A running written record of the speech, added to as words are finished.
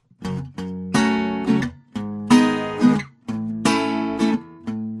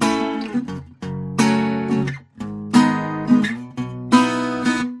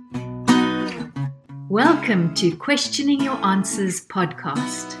Welcome to Questioning Your Answers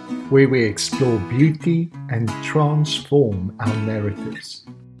podcast, where we explore beauty and transform our narratives.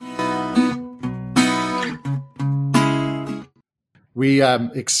 We are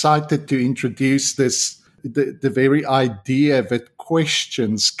excited to introduce the very idea that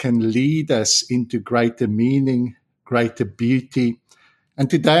questions can lead us into greater meaning, greater beauty. And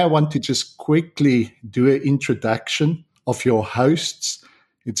today I want to just quickly do an introduction of your hosts.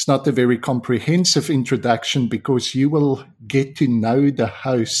 It's not a very comprehensive introduction because you will get to know the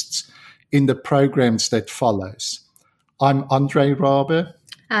hosts in the programs that follows. I'm Andre Rabe.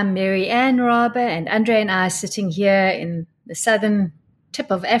 I'm Mary Ann Rabe, and Andre and I are sitting here in the southern tip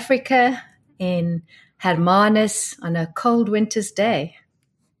of Africa in Hermanus on a cold winter's day.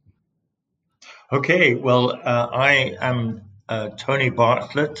 Okay, well, I am Tony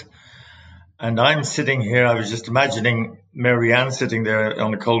Bartlett, and I'm sitting here. I was just imagining Mary Ann sitting there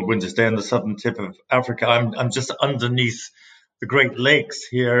on a cold winter's day on the southern tip of Africa. I'm just underneath the Great Lakes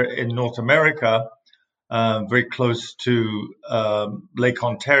here in North America, very close to Lake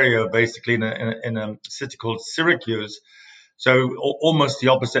Ontario, basically in a city called Syracuse. So almost the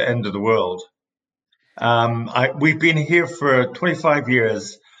opposite end of the world. We've been here for 25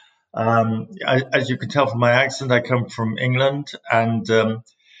 years. As you can tell from my accent, I come from England, and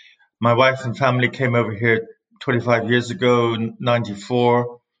my wife and family came over here 25 years ago,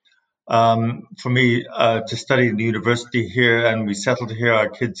 94, for me to study in the university here, and we settled here. Our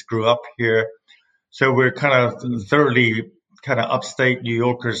kids grew up here. So we're kind of thoroughly kind of upstate New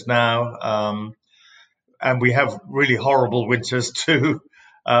Yorkers now. And we have really horrible winters too.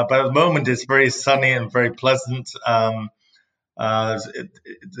 But at the moment, it's very sunny and very pleasant.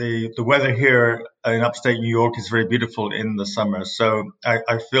 The weather here in upstate New York is very beautiful in the summer. So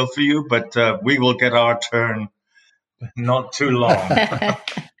I feel for you, but we will get our turn not too long.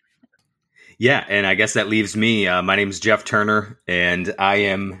 Yeah, and I guess that leaves me. My name is Jeff Turner, and I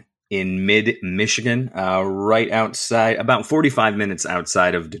am in mid-Michigan, right outside, about 45 minutes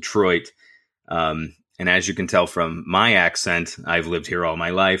outside of Detroit. And as you can tell from my accent, I've lived here all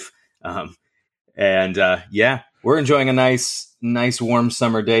my life. We're enjoying a nice warm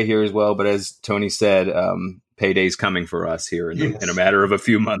summer day here as well. But as Tony said, payday's coming for us here in a matter of a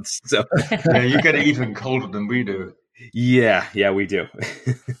few months. So yeah, you get it even colder than we do. Yeah, we do.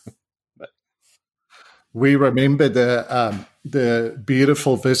 We remember the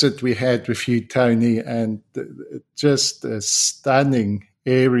beautiful visit we had with you, Tony, and just a stunning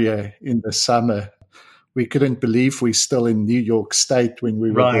area in the summer. We couldn't believe we're still in New York State when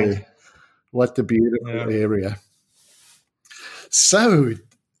we were there. What a beautiful area. So,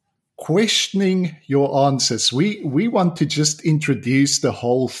 questioning your answers. We want to just introduce the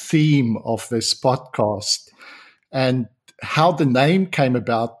whole theme of this podcast. And how the name came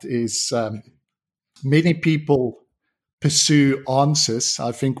about is many people pursue answers.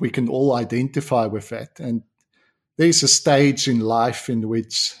 I think we can all identify with that. And there's a stage in life in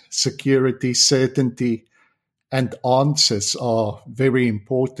which security, certainty, and answers are very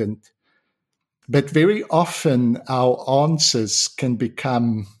important. But very often our answers can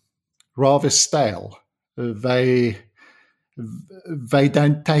become rather stale. They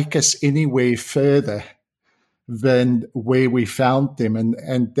don't take us anywhere further than where we found them.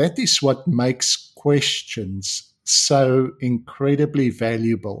 And that is what makes questions so incredibly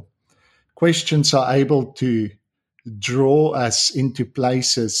valuable. Questions are able to draw us into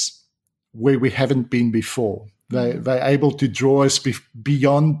places where we haven't been before. They're able to draw us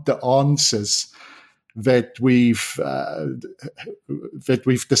beyond the answers that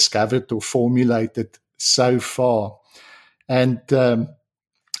we've discovered or formulated so far. And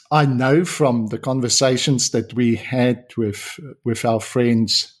I know from the conversations that we had with our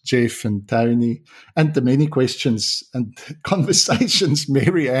friends Jeff and Tony, and the many questions and conversations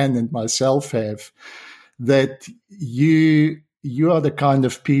Mary Ann and myself have, that you are the kind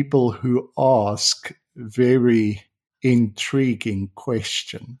of people who ask very intriguing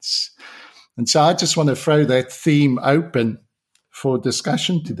questions. And so I just want to throw that theme open for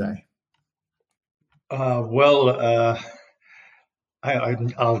discussion today. I'll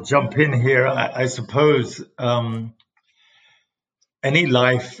jump in here. I suppose any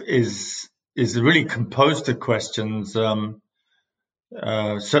life is really composed of questions. Certainly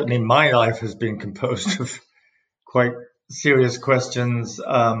my life has been composed of quite serious questions.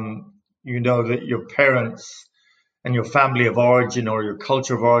 You know that your parents and your family of origin or your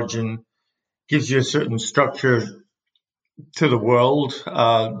culture of origin gives you a certain structure to the world,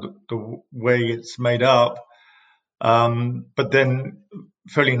 the way it's made up. But then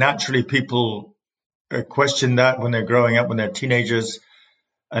fairly naturally people question that when they're growing up, when they're teenagers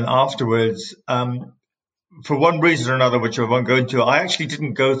and afterwards. for one reason or another, which I won't go into, I actually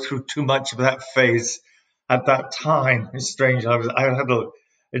didn't go through too much of that phase at that time. It's strange. I had a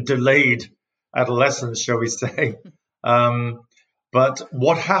delayed adolescence, shall we say. But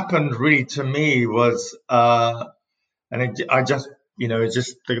what happened really to me was,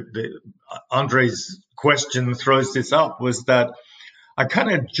 Andre's question throws this up, was that I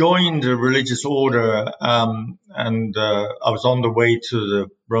kind of joined a religious order, and I was on the way to the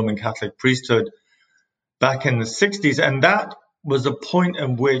Roman Catholic priesthood back in the 60s. And that was a point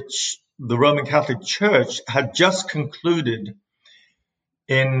in which the Roman Catholic Church had just concluded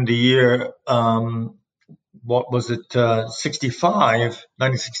in the year,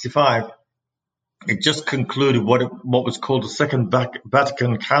 1965. It just concluded what was called the Second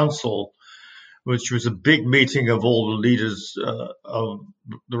Vatican Council, which was a big meeting of all the leaders of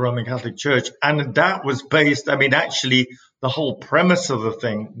the Roman Catholic Church. And that was based, actually, the whole premise of the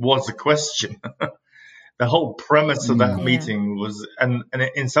thing was a question. The whole premise of that meeting was, and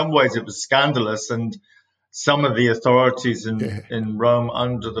in some ways it was scandalous. And some of the authorities in Rome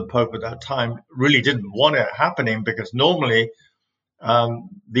under the Pope at that time really didn't want it happening, because normally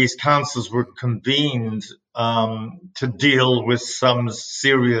these councils were convened to deal with some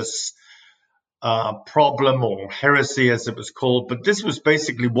serious problem or heresy, as it was called. But this was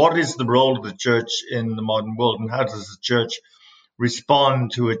basically, what is the role of the church in the modern world, and how does the church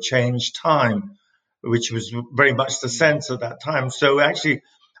respond to a changed time, which was very much the sense at that time. So actually,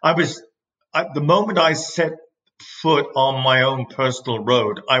 the moment I set foot on my own personal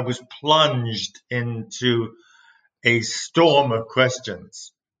road, I was plunged into a storm of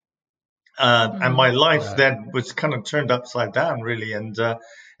questions. And my life then was kind of turned upside down, really. And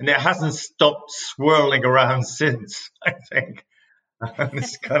it hasn't stopped swirling around since, I think. And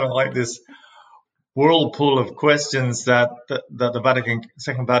it's kind of like this whirlpool of questions that the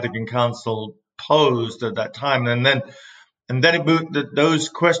Second Vatican Council posed at that time. And then it moved, those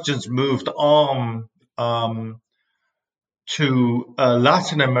questions moved on to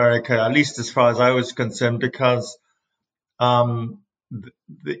Latin America, at least as far as I was concerned, because in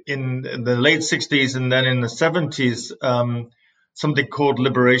the late 60s and then in the 70s, something called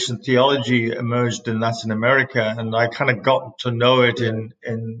liberation theology emerged in Latin America, and I kind of got to know it in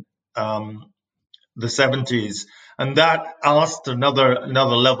the 70s, and that asked another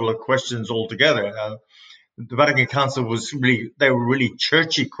level of questions altogether. The Vatican Council they were really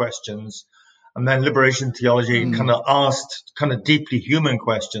churchy questions, and then liberation theology kind of asked kind of deeply human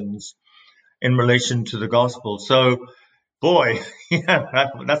questions in relation to the gospel. So, boy,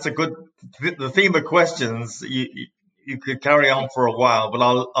 that's the theme of questions. You could carry on for a while, but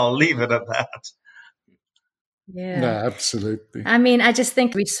I'll leave it at that. Yeah, no, absolutely. I just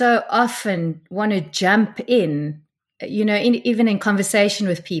think we so often want to jump in, even in conversation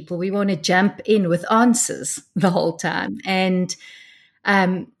with people, we want to jump in with answers the whole time. And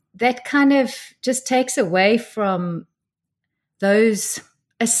that kind of just takes away from those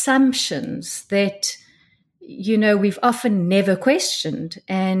assumptions that, we've often never questioned.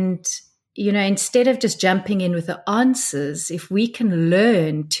 And, instead of just jumping in with the answers, if we can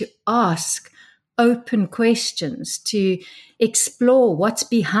learn to ask open questions, to explore what's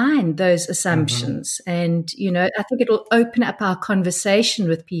behind those assumptions. And, I think it'll open up our conversation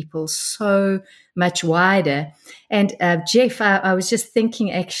with people so much wider. And Jeff, I was just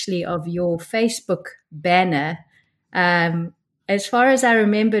thinking actually of your Facebook banner. As far as I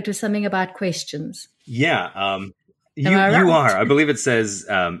remember, it was something about questions. Yeah. You are. I believe it says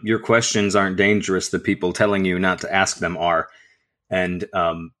your questions aren't dangerous. The people telling you not to ask them are. And,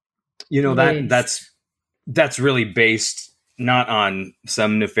 that's really based not on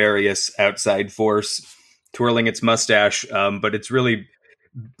some nefarious outside force twirling its mustache, but it's really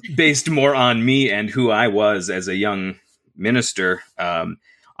based more on me and who I was as a young minister.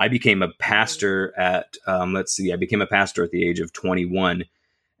 I became a pastor at the age of 21.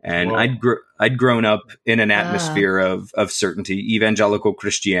 And wow. I'd grown up in an atmosphere of certainty, evangelical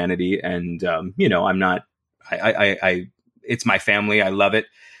Christianity, and I'm not. It's my family. I love it.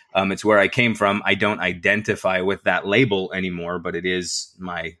 It's where I came from. I don't identify with that label anymore, but it is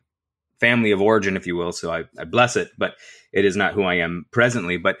my family of origin, if you will. So I bless it, but it is not who I am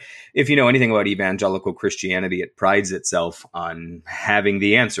presently. But if you know anything about evangelical Christianity, it prides itself on having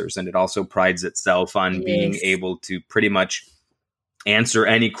the answers, and it also prides itself on being able to pretty much answer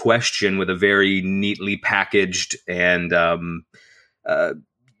any question with a very neatly packaged and,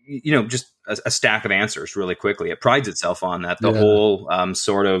 just a stack of answers really quickly. It prides itself on that. The whole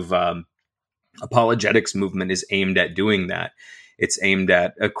sort of apologetics movement is aimed at doing that. It's aimed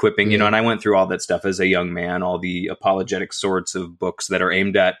at equipping, and I went through all that stuff as a young man, all the apologetic sorts of books that are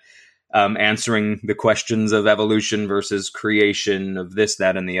aimed at answering the questions of evolution versus creation, of this,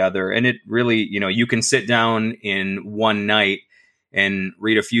 that, and the other. And it really, you can sit down in one night and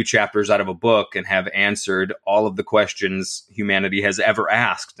read a few chapters out of a book and have answered all of the questions humanity has ever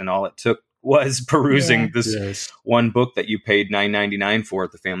asked. And all it took was perusing this one book that you paid $9.99 for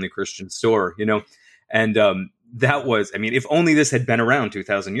at the Family Christian store, and that was, if only this had been around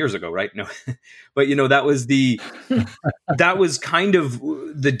 2,000 years ago, right? No, but that was that was kind of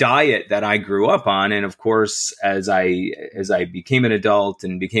the diet that I grew up on. And of course, as I became an adult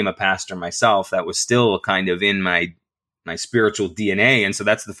and became a pastor myself, that was still kind of in my spiritual DNA. And so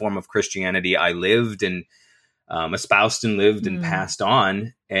that's the form of Christianity I lived and espoused and lived and passed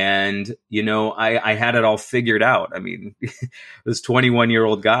on. And, I had it all figured out. This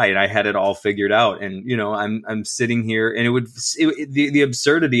 21-year-old guy, and I had it all figured out. And, I'm sitting here, and the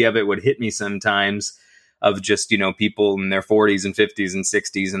absurdity of it would hit me sometimes, of just, people in their 40s and 50s and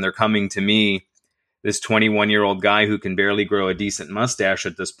 60s, and they're coming to me, this 21-year-old guy who can barely grow a decent mustache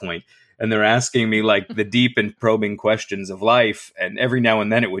at this point. And they're asking me like the deep and probing questions of life. And every now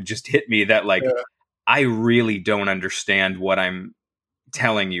and then it would just hit me that I really don't understand what I'm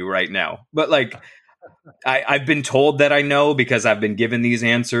telling you right now. But I've been told that I know because I've been given these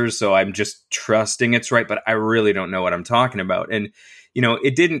answers. So I'm just trusting it's right. But I really don't know what I'm talking about. And,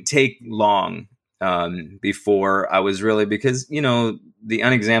 it didn't take long before I was really, because, the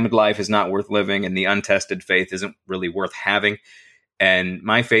unexamined life is not worth living and the untested faith isn't really worth having. And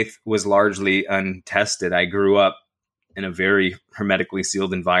my faith was largely untested. I grew up in a very hermetically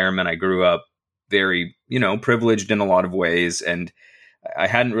sealed environment. I grew up very, privileged in a lot of ways. And I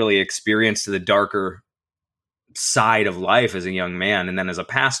hadn't really experienced the darker side of life as a young man. And then as a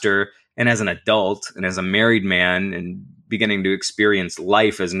pastor and as an adult and as a married man and beginning to experience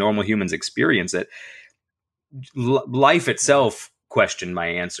life as normal humans experience it, life itself questioned my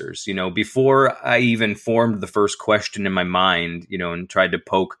answers. Before I even formed the first question in my mind, and tried to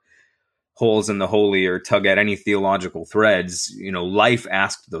poke holes in the holy or tug at any theological threads, life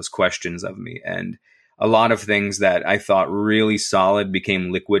asked those questions of me. And a lot of things that I thought really solid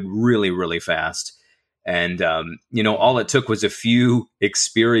became liquid really, really fast. And, all it took was a few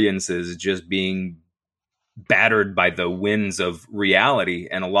experiences just being battered by the winds of reality.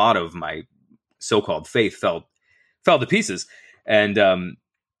 And a lot of my so-called faith fell to pieces. And,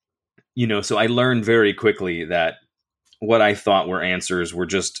 so I learned very quickly that what I thought were answers were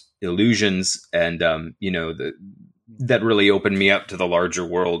just illusions. And, that really opened me up to the larger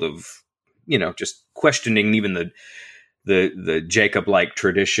world of, just questioning even the Jacob-like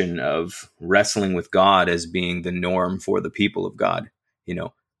tradition of wrestling with God as being the norm for the people of God,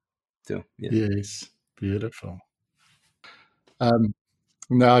 So, yeah. Yes, beautiful.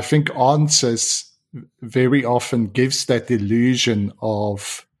 Now, I think answers very often gives that illusion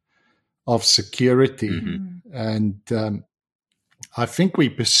of security. Mm-hmm. And I think we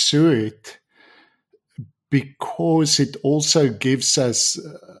pursue it because it also gives us,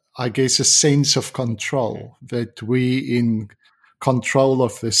 I guess, a sense of control, that we in control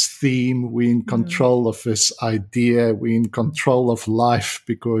of this theme, we in control of this idea, we in control of life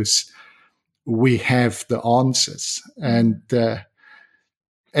because we have the answers. And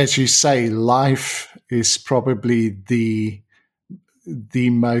as you say, life is probably the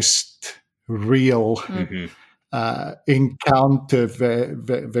most real encounter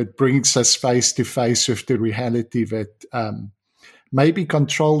that brings us face to face with the reality that maybe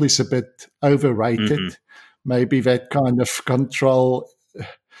control is a bit overrated. Maybe that kind of control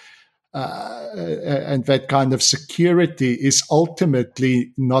and that kind of security is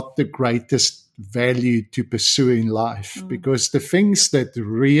ultimately not the greatest value to pursue in life, because the things that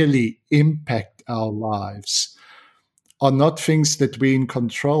really impact our lives are not things that we're in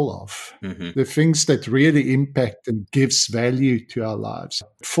control of. The things that really impact and gives value to our lives.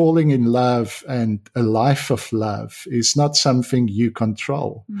 Falling in love and a life of love is not something you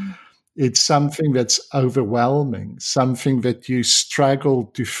control. It's something that's overwhelming, something that you struggle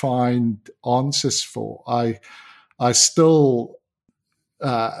to find answers for. I still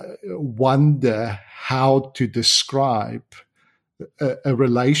wonder how to describe a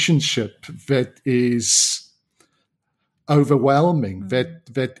relationship that is overwhelming,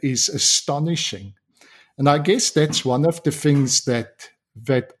 that is astonishing. And I guess that's one of the things that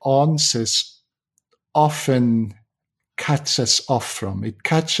answers often cuts us off from. It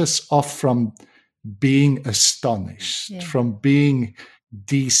cuts us off from being astonished, from being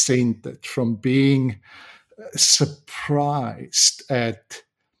decentered, from being surprised at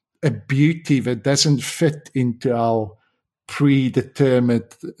a beauty that doesn't fit into our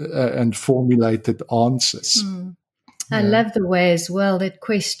predetermined and formulated answers. I love the way as well that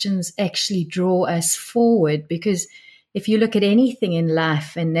questions actually draw us forward, because if you look at anything in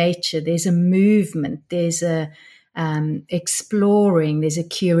life and nature, there's a movement, there's a exploring, there's a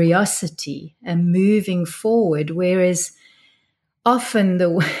curiosity, a moving forward. Whereas often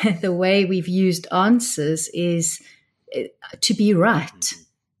the way we've used answers is to be right,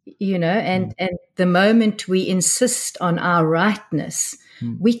 and the moment we insist on our rightness,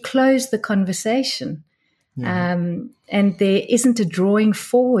 we close the conversation. And there isn't a drawing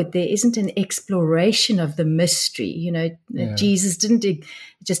forward. There isn't an exploration of the mystery. Jesus didn't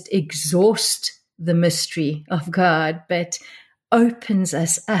just exhaust the mystery of God, but opens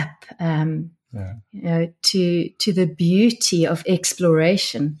us up, to the beauty of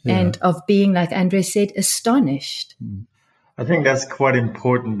exploration and of being, like Andre said, astonished. I think that's quite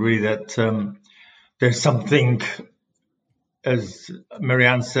important, really, that there's something, as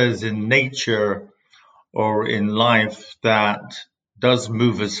Marianne says, in nature or in life that does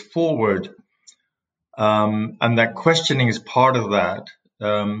move us forward. And that questioning is part of that.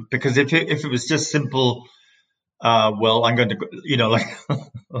 Because if it was just simple, well, I'm going to,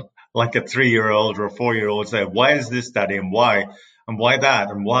 like a 3-year-old or a 4-year-old say, why is this, Daddy? And why that?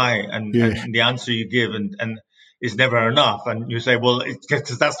 And why? And the answer you give and is never enough. And you say, well, it's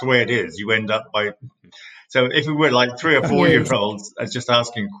because that's the way it is. You end up by. So if we were like 3 or 4-year-olds just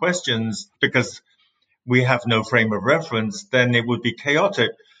asking questions because we have no frame of reference, then it would be chaotic.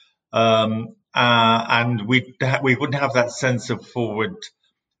 And we wouldn't have that sense of forward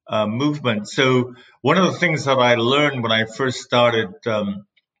movement. So one of the things that I learned when I first started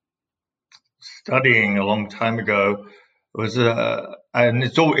studying a long time ago was, and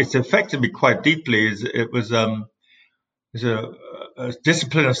it's affected me quite deeply, it was a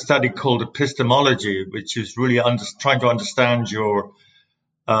discipline of study called epistemology, which is really trying to understand your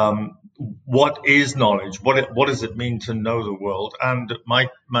what is knowledge, what does it mean to know the world. And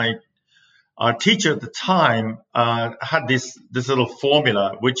our teacher at the time had this little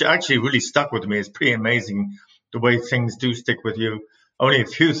formula, which actually really stuck with me. It's pretty amazing the way things do stick with you. Only a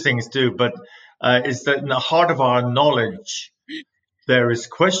few things do, but is that in the heart of our knowledge, there is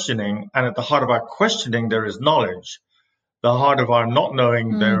questioning, and at the heart of our questioning, there is knowledge. The heart of our not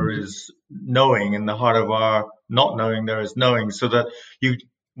knowing, there is knowing. In the heart of our not knowing, there is knowing. So that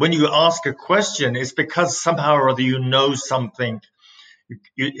when you ask a question, it's because somehow or other you know something.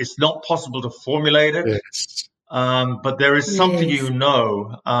 It's not possible to formulate it, but there is something you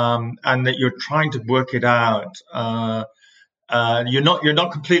know, and that you're trying to work it out. You're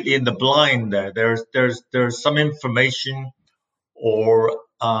not completely in the blind there. There's some information or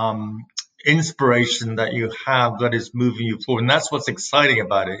inspiration that you have that is moving you forward, and that's what's exciting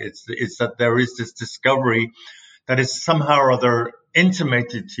about it. It's that there is this discovery that is somehow or other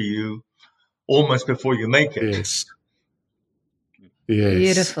intimated to you almost before you make it. Yes.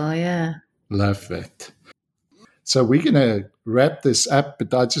 Beautiful, yeah. Love it. So we're going to wrap this up,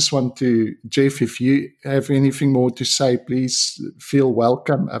 but I just want to, Jeff, if you have anything more to say, please feel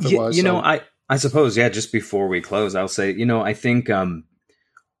welcome. Otherwise, I suppose, just before we close, I'll say, I think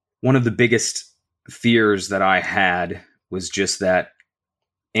one of the biggest fears that I had was just that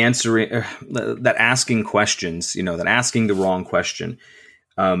asking questions, that asking the wrong question,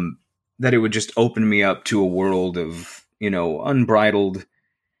 that it would just open me up to a world of, unbridled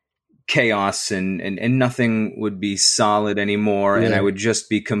chaos and nothing would be solid anymore. And I would just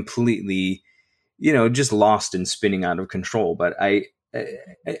be completely, just lost and spinning out of control. But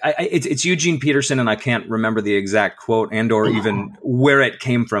it's Eugene Peterson, and I can't remember the exact quote and or even where it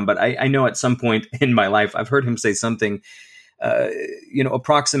came from. But I know at some point in my life, I've heard him say something,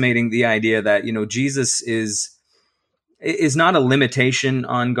 approximating the idea that, Jesus is not a limitation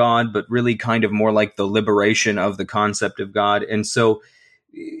on God, but really kind of more like the liberation of the concept of God. And so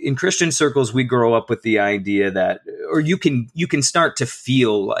in Christian circles, we grow up with the idea that, or you can start to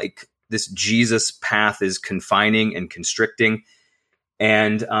feel like this Jesus path is confining and constricting.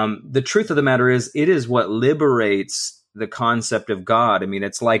 And the truth of the matter is, it is what liberates the concept of God. I mean,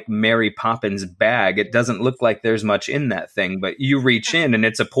 it's like Mary Poppins' bag. It doesn't look like there's much in that thing, but you reach in and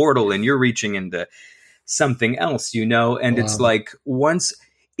it's a portal and you're reaching into something else, and wow. It's like once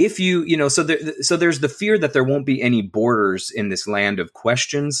if so there's the fear that there won't be any borders in this land of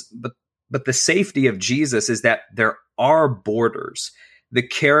questions, but the safety of Jesus is that there are borders. The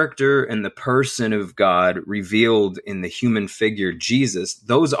character and the person of God revealed in the human figure Jesus,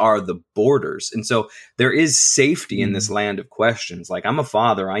 those are the borders. And so there is safety in this land of questions. Like, I'm a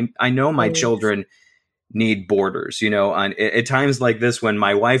father, I know my children need borders, at times like this when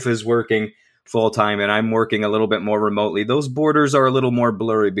my wife is working full-time and I'm working a little bit more remotely, those borders are a little more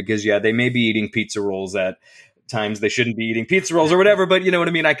blurry because they may be eating pizza rolls at times they shouldn't be eating pizza rolls or whatever, but you know what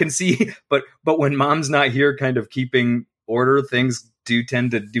I mean? I can see, but when mom's not here kind of keeping order, things do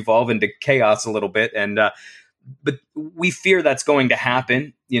tend to devolve into chaos a little bit. And, but we fear that's going to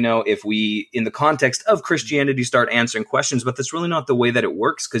happen, you know, if we, in the context of Christianity, start answering questions, but that's really not the way that it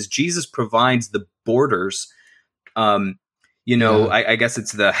works, because Jesus provides the borders. You know, I guess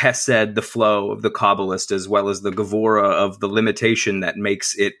it's the hesed, the flow of the Kabbalist, as well as the Gevura of the limitation that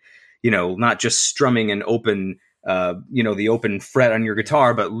makes it, you know, not just strumming an open, you know, the open fret on your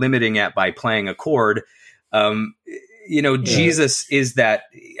guitar, but limiting it by playing a chord. You know, Jesus is that,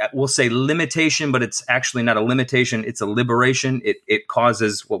 we'll say limitation, but it's actually not a limitation. It's a liberation. It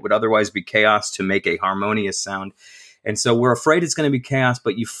causes what would otherwise be chaos to make a harmonious sound. And so we're afraid it's going to be chaos,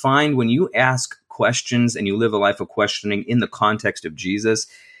 but you find when you ask questions and you live a life of questioning in the context of Jesus,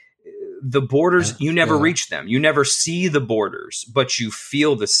 the borders, you never reach them. You never see the borders, but you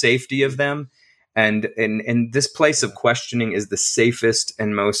feel the safety of them. And this place of questioning is the safest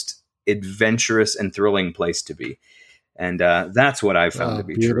and most adventurous and thrilling place to be. And that's what I found to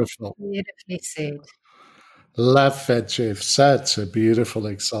be beautiful. True. Beautifully said. Love that, Jeff. Such a beautiful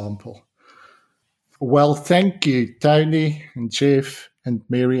example. Well, thank you, Tony and Jeff and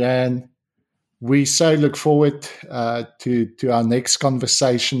Marianne. We so look forward to our next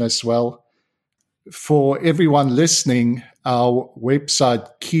conversation as well. For everyone listening, our website,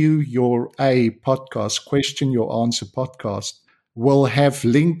 Q Your A Podcast, Question Your Answer Podcast, will have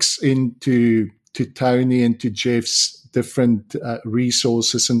links into Tony and to Jeff's different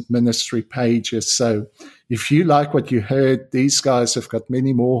resources and ministry pages. So if you like what you heard, these guys have got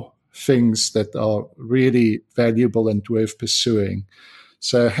many more things that are really valuable and worth pursuing.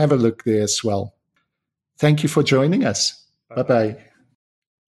 So have a look there as well. Thank you for joining us. Bye-bye.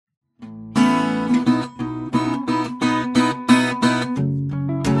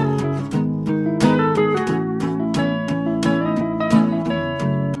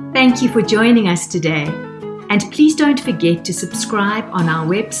 Thank you for joining us today. And please don't forget to subscribe on our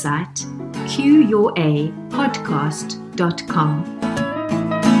website, qyourapodcast.com.